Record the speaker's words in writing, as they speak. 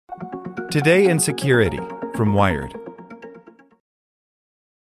Today in Security from Wired.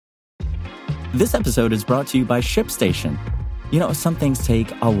 This episode is brought to you by ShipStation. You know, some things take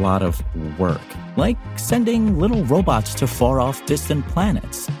a lot of work, like sending little robots to far-off distant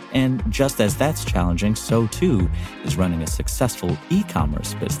planets. And just as that's challenging, so too is running a successful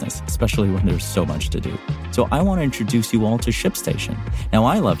e-commerce business, especially when there's so much to do. So I want to introduce you all to ShipStation. Now,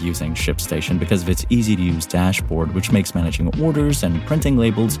 I love using ShipStation because of its easy-to-use dashboard, which makes managing orders and printing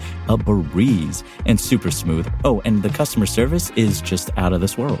labels a breeze and super smooth. Oh, and the customer service is just out of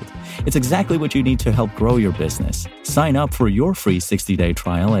this world. It's exactly what you need to help grow your business. Sign up for your free 60-day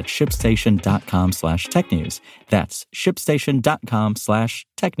trial at shipstation.com/technews. That's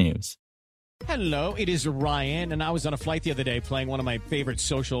shipstation.com/technews. Hello, it is Ryan, and I was on a flight the other day playing one of my favorite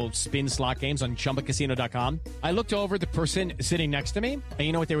social spin slot games on ChumbaCasino.com. I looked over at the person sitting next to me, and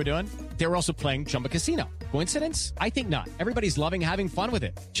you know what they were doing? They were also playing Chumba Casino. Coincidence? I think not. Everybody's loving having fun with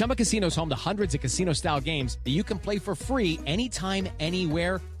it. Chumba Casino is home to hundreds of casino-style games that you can play for free anytime,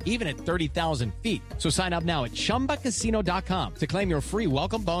 anywhere, even at 30,000 feet. So sign up now at ChumbaCasino.com to claim your free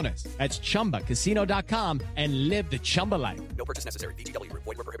welcome bonus. That's ChumbaCasino.com and live the Chumba life. No purchase necessary. VGW. Void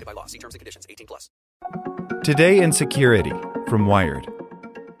where prohibited by law. See terms and conditions. 18+. Today in Security from Wired.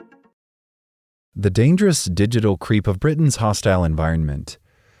 The dangerous digital creep of Britain's hostile environment.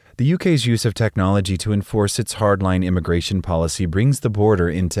 The UK's use of technology to enforce its hardline immigration policy brings the border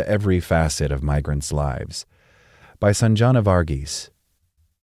into every facet of migrants' lives. By Sanjana Varghese.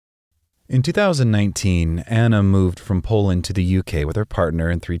 In 2019, Anna moved from Poland to the UK with her partner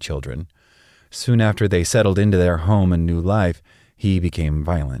and 3 children. Soon after they settled into their home and new life, he became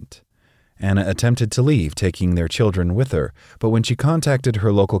violent. Anna attempted to leave, taking their children with her, but when she contacted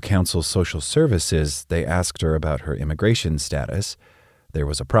her local council's social services, they asked her about her immigration status. There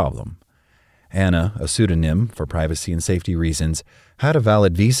was a problem. Anna, a pseudonym for privacy and safety reasons, had a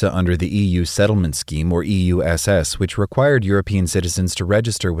valid visa under the EU Settlement Scheme, or EUSS, which required European citizens to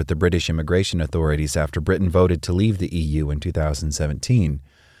register with the British immigration authorities after Britain voted to leave the EU in 2017.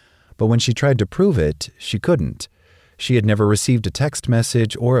 But when she tried to prove it, she couldn't. She had never received a text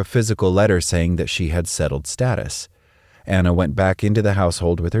message or a physical letter saying that she had settled status. Anna went back into the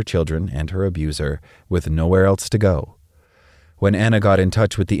household with her children and her abuser, with nowhere else to go. When Anna got in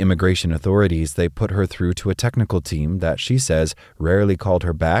touch with the immigration authorities, they put her through to a technical team that, she says, rarely called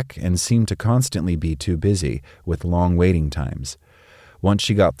her back and seemed to constantly be too busy, with long waiting times. Once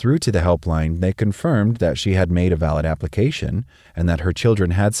she got through to the helpline, they confirmed that she had made a valid application and that her children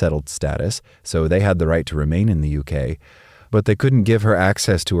had settled status, so they had the right to remain in the UK, but they couldn't give her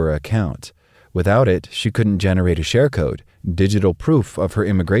access to her account. Without it, she couldn't generate a share code, digital proof of her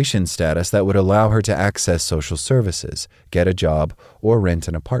immigration status that would allow her to access social services, get a job, or rent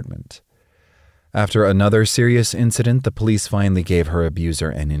an apartment. After another serious incident, the police finally gave her abuser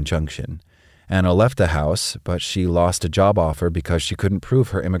an injunction. Anna left the house, but she lost a job offer because she couldn't prove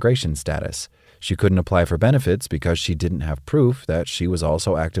her immigration status. She couldn't apply for benefits because she didn't have proof that she was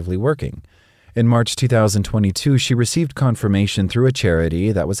also actively working. In March 2022, she received confirmation through a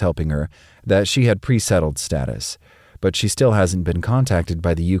charity that was helping her that she had pre-settled status, but she still hasn't been contacted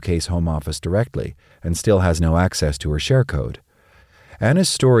by the UK's Home Office directly and still has no access to her share code. Anna's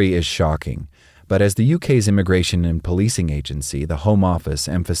story is shocking, but as the UK's Immigration and Policing Agency, the Home Office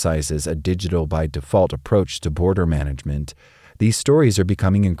emphasizes a digital by default approach to border management, these stories are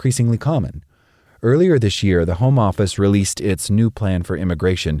becoming increasingly common. Earlier this year, the Home Office released its new plan for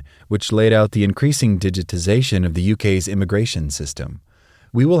immigration, which laid out the increasing digitization of the UK's immigration system.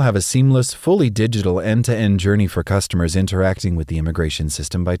 We will have a seamless, fully digital end-to-end journey for customers interacting with the immigration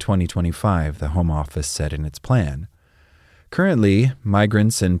system by 2025, the Home Office said in its plan. Currently,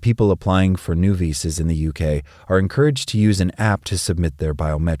 migrants and people applying for new visas in the UK are encouraged to use an app to submit their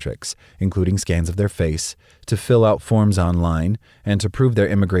biometrics, including scans of their face, to fill out forms online, and to prove their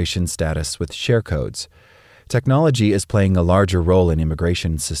immigration status with share codes. Technology is playing a larger role in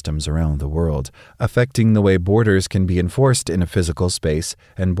immigration systems around the world, affecting the way borders can be enforced in a physical space,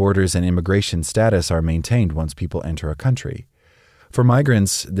 and borders and immigration status are maintained once people enter a country. For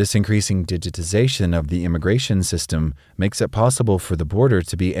migrants, this increasing digitization of the immigration system makes it possible for the border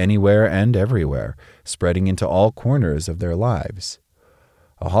to be anywhere and everywhere, spreading into all corners of their lives.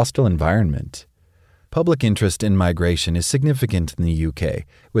 A hostile environment. Public interest in migration is significant in the UK,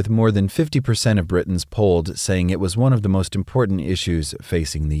 with more than 50% of Britons polled saying it was one of the most important issues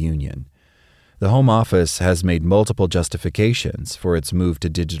facing the Union. The Home Office has made multiple justifications for its move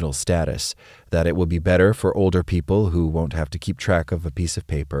to digital status, that it will be better for older people who won't have to keep track of a piece of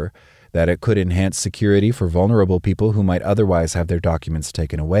paper, that it could enhance security for vulnerable people who might otherwise have their documents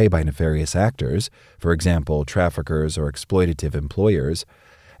taken away by nefarious actors, for example, traffickers or exploitative employers,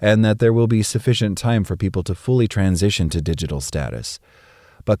 and that there will be sufficient time for people to fully transition to digital status.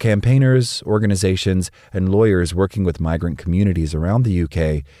 But campaigners, organizations, and lawyers working with migrant communities around the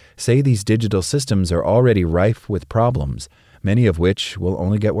UK say these digital systems are already rife with problems, many of which will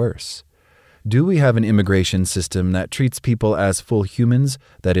only get worse. Do we have an immigration system that treats people as full humans,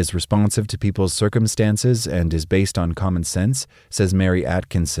 that is responsive to people's circumstances and is based on common sense, says Mary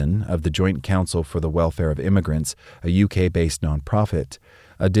Atkinson of the Joint Council for the Welfare of Immigrants, a UK-based nonprofit.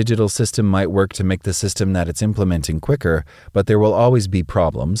 A digital system might work to make the system that it's implementing quicker, but there will always be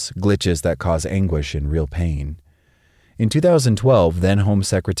problems, glitches that cause anguish and real pain. In 2012, then Home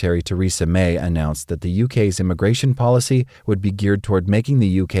Secretary Theresa May announced that the UK's immigration policy would be geared toward making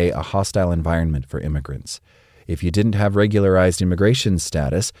the UK a hostile environment for immigrants. If you didn't have regularized immigration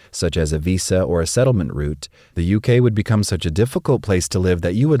status, such as a visa or a settlement route, the UK would become such a difficult place to live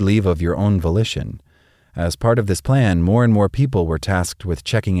that you would leave of your own volition. As part of this plan, more and more people were tasked with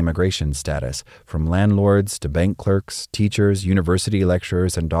checking immigration status, from landlords to bank clerks, teachers, university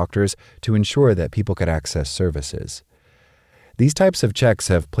lecturers, and doctors, to ensure that people could access services. These types of checks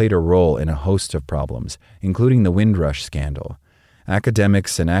have played a role in a host of problems, including the Windrush scandal.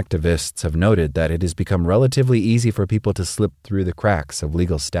 Academics and activists have noted that it has become relatively easy for people to slip through the cracks of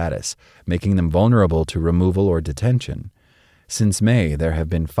legal status, making them vulnerable to removal or detention. Since May, there have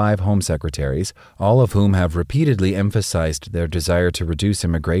been 5 Home Secretaries, all of whom have repeatedly emphasized their desire to reduce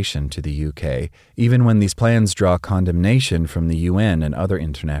immigration to the UK, even when these plans draw condemnation from the UN and other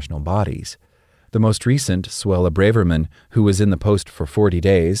international bodies. The most recent, Suella Braverman, who was in the post for 40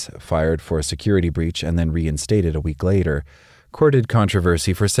 days, fired for a security breach and then reinstated a week later, courted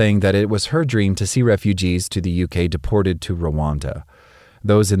controversy for saying that it was her dream to see refugees to the UK deported to Rwanda.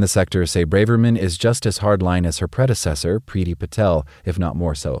 Those in the sector say Braverman is just as hardline as her predecessor, Priti Patel, if not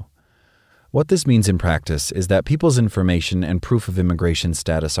more so. What this means in practice is that people's information and proof of immigration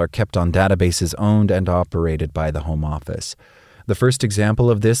status are kept on databases owned and operated by the Home Office. The first example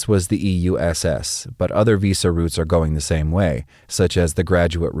of this was the EUSS, but other visa routes are going the same way, such as the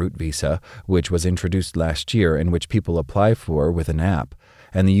graduate route visa, which was introduced last year and which people apply for with an app,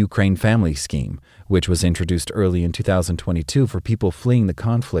 and the Ukraine Family Scheme, which was introduced early in 2022 for people fleeing the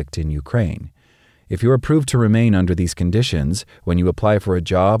conflict in Ukraine. If you're approved to remain under these conditions, when you apply for a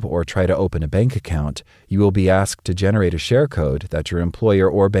job or try to open a bank account, you will be asked to generate a share code that your employer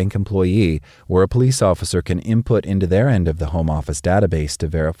or bank employee or a police officer can input into their end of the Home Office database to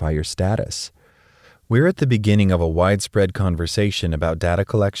verify your status. We're at the beginning of a widespread conversation about data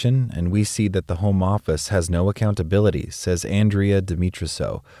collection, and we see that the Home Office has no accountability, says Andrea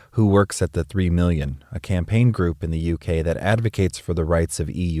Dimitriso, who works at the 3 Million, a campaign group in the UK that advocates for the rights of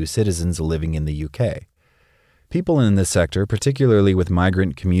EU citizens living in the UK. People in this sector, particularly with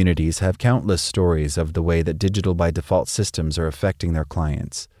migrant communities, have countless stories of the way that digital by default systems are affecting their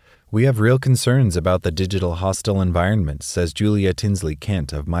clients. We have real concerns about the digital hostile environment, says Julia Tinsley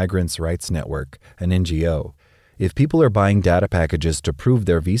Kent of Migrants' Rights Network, an NGO. If people are buying data packages to prove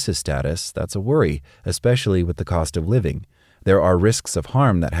their visa status, that's a worry, especially with the cost of living. There are risks of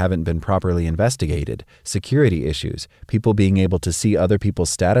harm that haven't been properly investigated, security issues, people being able to see other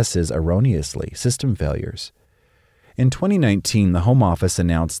people's statuses erroneously, system failures. In 2019, the Home Office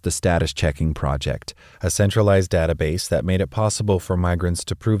announced the Status Checking Project, a centralized database that made it possible for migrants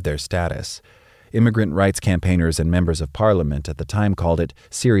to prove their status. Immigrant rights campaigners and members of parliament at the time called it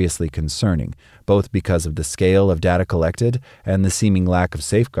seriously concerning, both because of the scale of data collected and the seeming lack of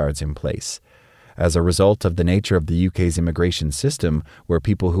safeguards in place. As a result of the nature of the UK's immigration system, where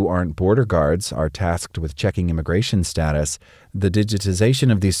people who aren't border guards are tasked with checking immigration status, the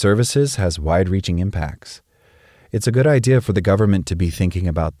digitization of these services has wide-reaching impacts. It's a good idea for the government to be thinking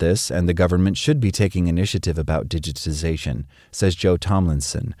about this, and the government should be taking initiative about digitization, says Joe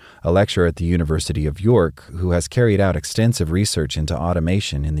Tomlinson, a lecturer at the University of York who has carried out extensive research into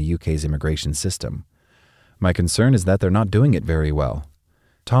automation in the UK's immigration system. My concern is that they're not doing it very well.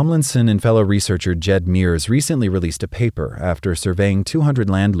 Tomlinson and fellow researcher Jed Mears recently released a paper after surveying 200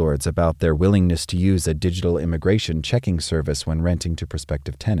 landlords about their willingness to use a digital immigration checking service when renting to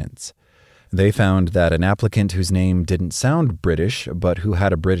prospective tenants. They found that an applicant whose name didn't sound British but who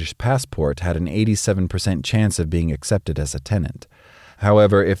had a British passport had an 87% chance of being accepted as a tenant.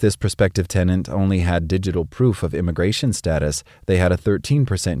 However, if this prospective tenant only had digital proof of immigration status, they had a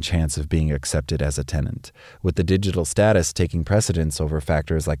 13% chance of being accepted as a tenant, with the digital status taking precedence over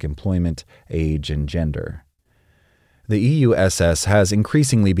factors like employment, age, and gender. The EUSS has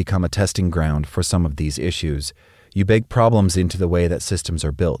increasingly become a testing ground for some of these issues. You bake problems into the way that systems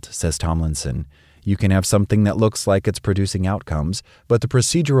are built, says Tomlinson. You can have something that looks like it's producing outcomes, but the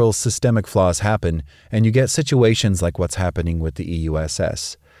procedural systemic flaws happen, and you get situations like what's happening with the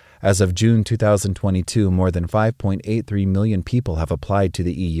EUSS. As of June 2022, more than 5.83 million people have applied to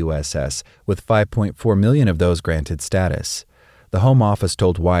the EUSS, with 5.4 million of those granted status. The Home Office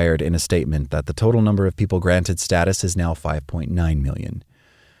told Wired in a statement that the total number of people granted status is now 5.9 million.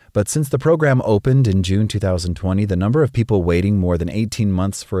 But since the program opened in June 2020, the number of people waiting more than 18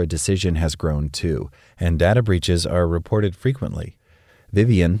 months for a decision has grown too, and data breaches are reported frequently.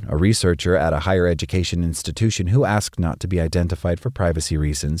 Vivian, a researcher at a higher education institution who asked not to be identified for privacy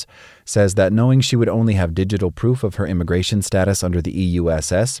reasons, says that knowing she would only have digital proof of her immigration status under the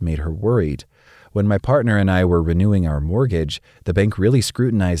EUSS made her worried. When my partner and I were renewing our mortgage, the bank really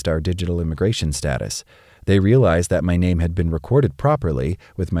scrutinized our digital immigration status. They realized that my name had been recorded properly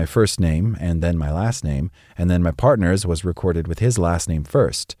with my first name and then my last name, and then my partner's was recorded with his last name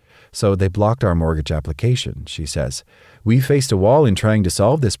first. So they blocked our mortgage application, she says. We faced a wall in trying to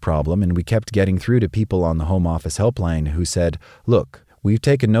solve this problem, and we kept getting through to people on the Home Office helpline who said, "Look, we've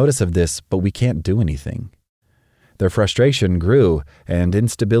taken notice of this, but we can't do anything." Their frustration grew, and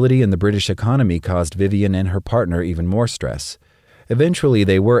instability in the British economy caused Vivian and her partner even more stress. Eventually,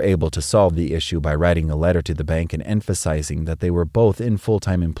 they were able to solve the issue by writing a letter to the bank and emphasizing that they were both in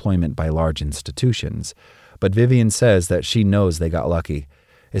full-time employment by large institutions. But Vivian says that she knows they got lucky.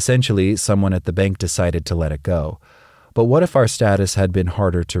 Essentially, someone at the bank decided to let it go. But what if our status had been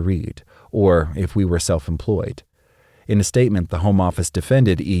harder to read, or if we were self-employed? In a statement, the Home Office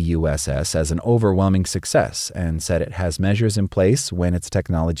defended EUSS as an overwhelming success and said it has measures in place when its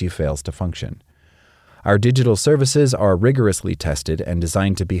technology fails to function. Our digital services are rigorously tested and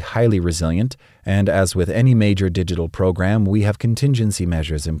designed to be highly resilient, and as with any major digital program, we have contingency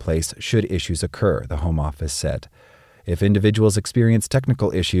measures in place should issues occur, the Home Office said. If individuals experience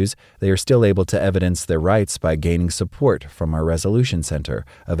technical issues, they are still able to evidence their rights by gaining support from our Resolution Center,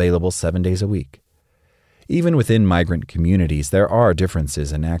 available 7 days a week. Even within migrant communities, there are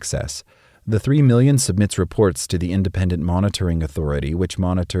differences in access. The 3 million submits reports to the Independent Monitoring Authority, which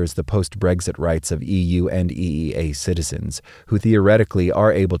monitors the post-Brexit rights of EU and EEA citizens, who theoretically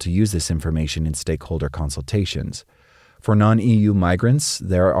are able to use this information in stakeholder consultations. For non-EU migrants,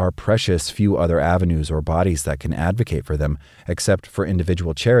 there are precious few other avenues or bodies that can advocate for them, except for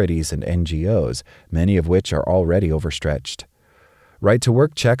individual charities and NGOs, many of which are already overstretched.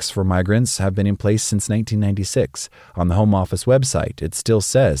 Right-to-work checks for migrants have been in place since 1996. On the Home Office website, it still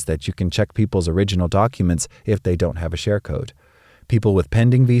says that you can check people's original documents if they don't have a share code. People with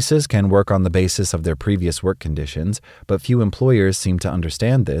pending visas can work on the basis of their previous work conditions, but few employers seem to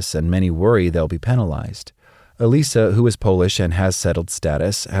understand this, and many worry they'll be penalized. Elisa, who is Polish and has settled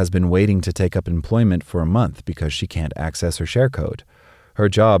status, has been waiting to take up employment for a month because she can't access her share code. Her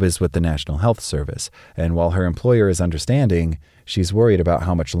job is with the National Health Service, and while her employer is understanding, she's worried about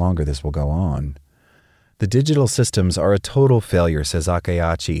how much longer this will go on. The digital systems are a total failure, says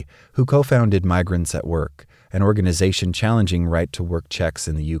Akayachi, who co-founded Migrants at Work, an organization challenging right-to-work checks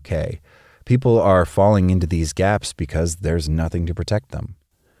in the UK. People are falling into these gaps because there's nothing to protect them.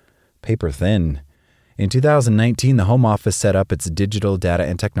 Paper thin. In 2019, the Home Office set up its Digital Data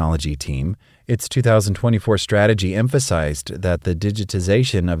and Technology team. Its 2024 strategy emphasized that the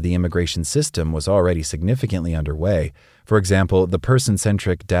digitization of the immigration system was already significantly underway. For example, the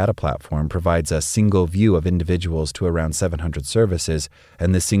person-centric data platform provides a single view of individuals to around 700 services,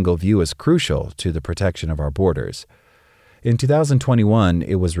 and this single view is crucial to the protection of our borders. In 2021,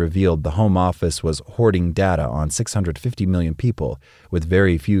 it was revealed the Home Office was hoarding data on 650 million people with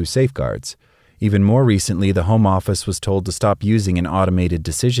very few safeguards. Even more recently, the Home Office was told to stop using an automated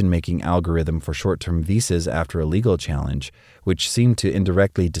decision-making algorithm for short-term visas after a legal challenge, which seemed to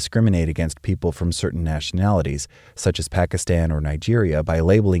indirectly discriminate against people from certain nationalities, such as Pakistan or Nigeria, by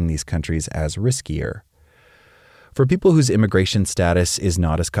labeling these countries as riskier. For people whose immigration status is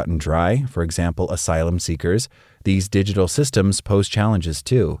not as cut and dry, for example, asylum seekers, these digital systems pose challenges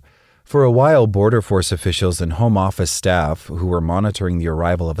too. For a while, Border Force officials and Home Office staff who were monitoring the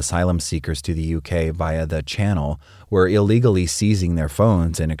arrival of asylum seekers to the UK via the Channel were illegally seizing their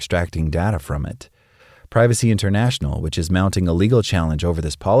phones and extracting data from it. Privacy International, which is mounting a legal challenge over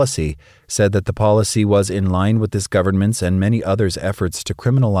this policy, said that the policy was in line with this government's and many others' efforts to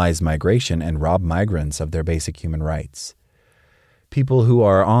criminalize migration and rob migrants of their basic human rights. People who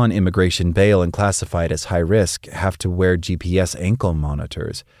are on immigration bail and classified as high risk have to wear GPS ankle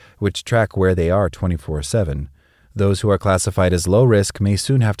monitors, which track where they are 24/7. Those who are classified as low risk may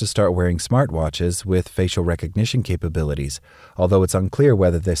soon have to start wearing smartwatches with facial recognition capabilities, although it's unclear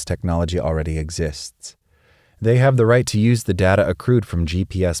whether this technology already exists. They have the right to use the data accrued from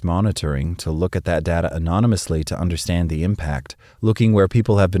GPS monitoring to look at that data anonymously to understand the impact, looking where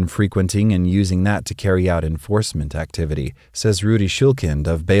people have been frequenting and using that to carry out enforcement activity, says Rudy Schulkind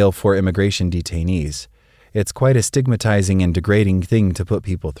of Bail for Immigration Detainees. It's quite a stigmatizing and degrading thing to put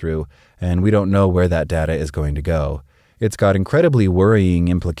people through, and we don't know where that data is going to go. It's got incredibly worrying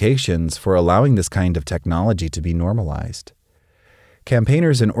implications for allowing this kind of technology to be normalized.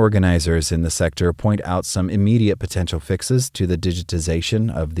 Campaigners and organizers in the sector point out some immediate potential fixes to the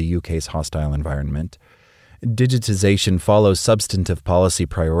digitization of the UK's hostile environment. Digitization follows substantive policy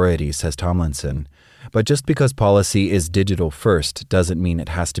priorities, says Tomlinson. But just because policy is digital first doesn't mean it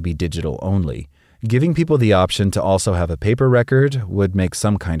has to be digital only. Giving people the option to also have a paper record would make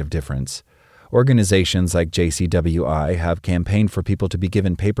some kind of difference. Organizations like JCWI have campaigned for people to be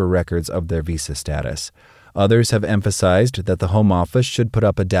given paper records of their visa status. Others have emphasized that the Home Office should put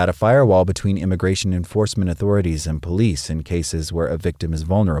up a data firewall between immigration enforcement authorities and police in cases where a victim is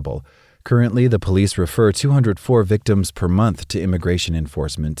vulnerable. Currently, the police refer 204 victims per month to immigration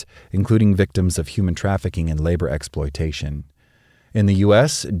enforcement, including victims of human trafficking and labor exploitation. In the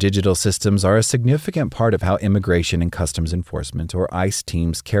U.S., digital systems are a significant part of how Immigration and Customs Enforcement, or ICE,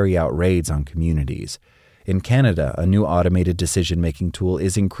 teams carry out raids on communities. In Canada, a new automated decision-making tool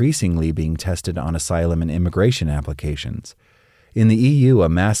is increasingly being tested on asylum and immigration applications. In the EU, a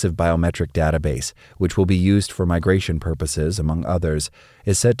massive biometric database, which will be used for migration purposes, among others,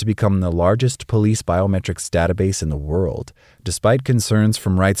 is set to become the largest police biometrics database in the world, despite concerns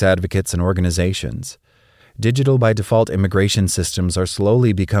from rights advocates and organizations. Digital by default immigration systems are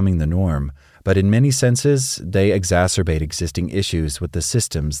slowly becoming the norm, but in many senses, they exacerbate existing issues with the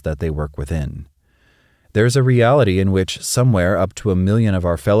systems that they work within. There's a reality in which somewhere up to 1 million of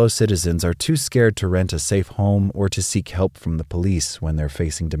our fellow citizens are too scared to rent a safe home or to seek help from the police when they're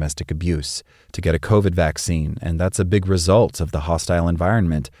facing domestic abuse, to get a COVID vaccine, and that's a big result of the hostile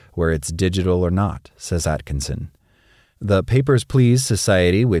environment, where it's digital or not, says Atkinson. The Papers, Please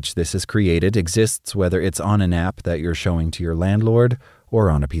society which this has created exists whether it's on an app that you're showing to your landlord or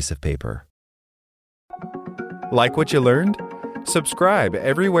on a piece of paper. Like what you learned? Subscribe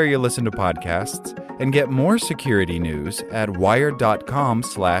everywhere you listen to podcasts and get more security news at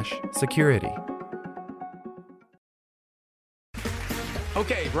wired.com/security.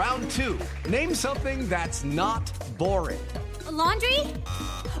 Okay, round two. Name something that's not boring. A laundry?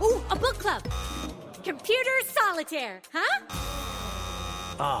 Ooh, a book club. Computer solitaire, huh?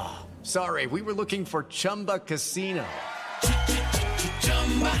 Ah, sorry, we were looking for Chumba Casino.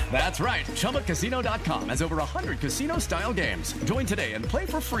 That's right. ChumbaCasino.com has over 100 casino-style games. Join today and play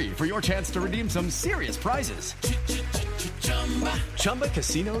for free for your chance to redeem some serious prizes.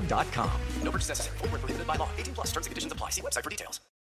 ChumbaCasino.com. No purchase necessary. Void where prohibited by law. 18+ terms and conditions apply. See website for details.